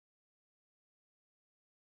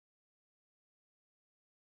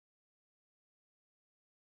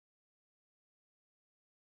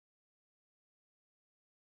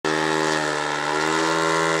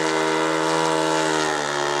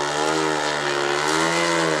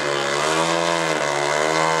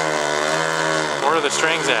where the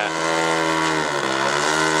string's at.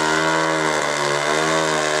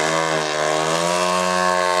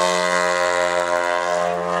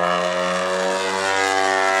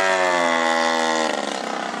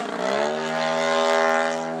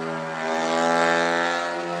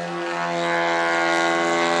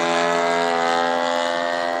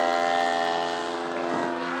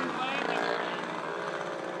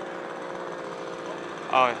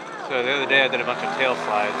 Oh, so the other day I did a bunch of tail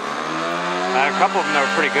slides. I had a couple of them that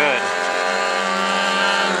were pretty good.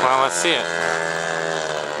 Well, let's see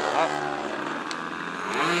it.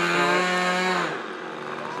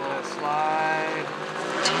 Slide.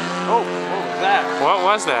 Oh, what was that? What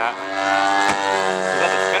was that? Was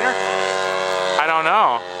that the spinner? I don't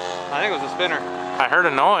know. I think it was a spinner. I heard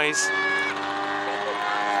a noise.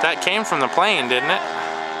 That came from the plane, didn't it?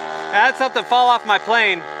 I had something fall off my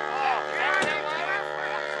plane.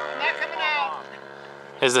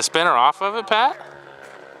 Is the spinner off of it, Pat?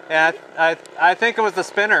 Yeah, I think it was the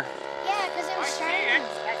spinner. Yeah, because it was shining.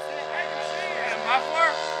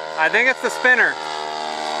 I think it's the spinner.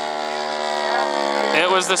 It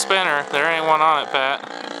was the spinner. There ain't one on it,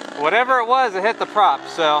 Pat. Whatever it was, it hit the prop,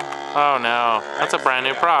 so. Oh no, that's a brand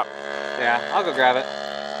new prop. Yeah, I'll go grab it.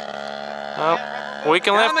 Oh, we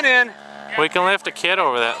can lift. Coming in. We can lift a kid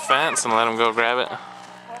over that fence and let him go grab it.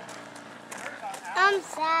 I'm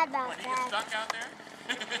sad about that.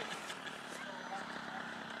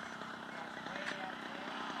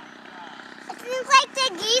 It seems like the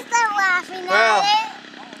geese are laughing Well, at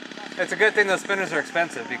it's a good thing those spinners are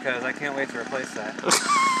expensive because I can't wait to replace that. it.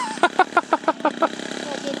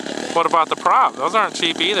 What about the prop? Those aren't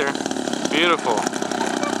cheap either. Beautiful.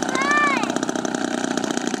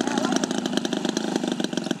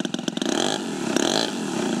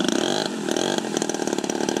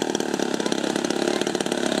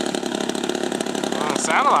 Well, it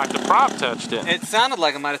sounded like the prop touched it. It sounded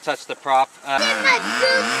like it might have touched the prop. The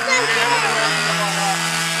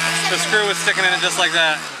screw was sticking in it just like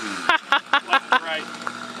that.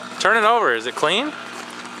 Turn it over. Is it clean?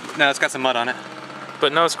 No, it's got some mud on it.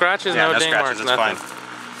 But no scratches, Yeah, no no ding scratches, marks, it's nothing.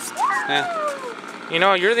 fine. Yeah, You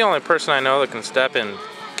know, you're the only person I know that can step in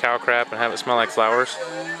cow crap and have it smell like flowers.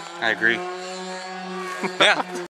 I agree. Yeah.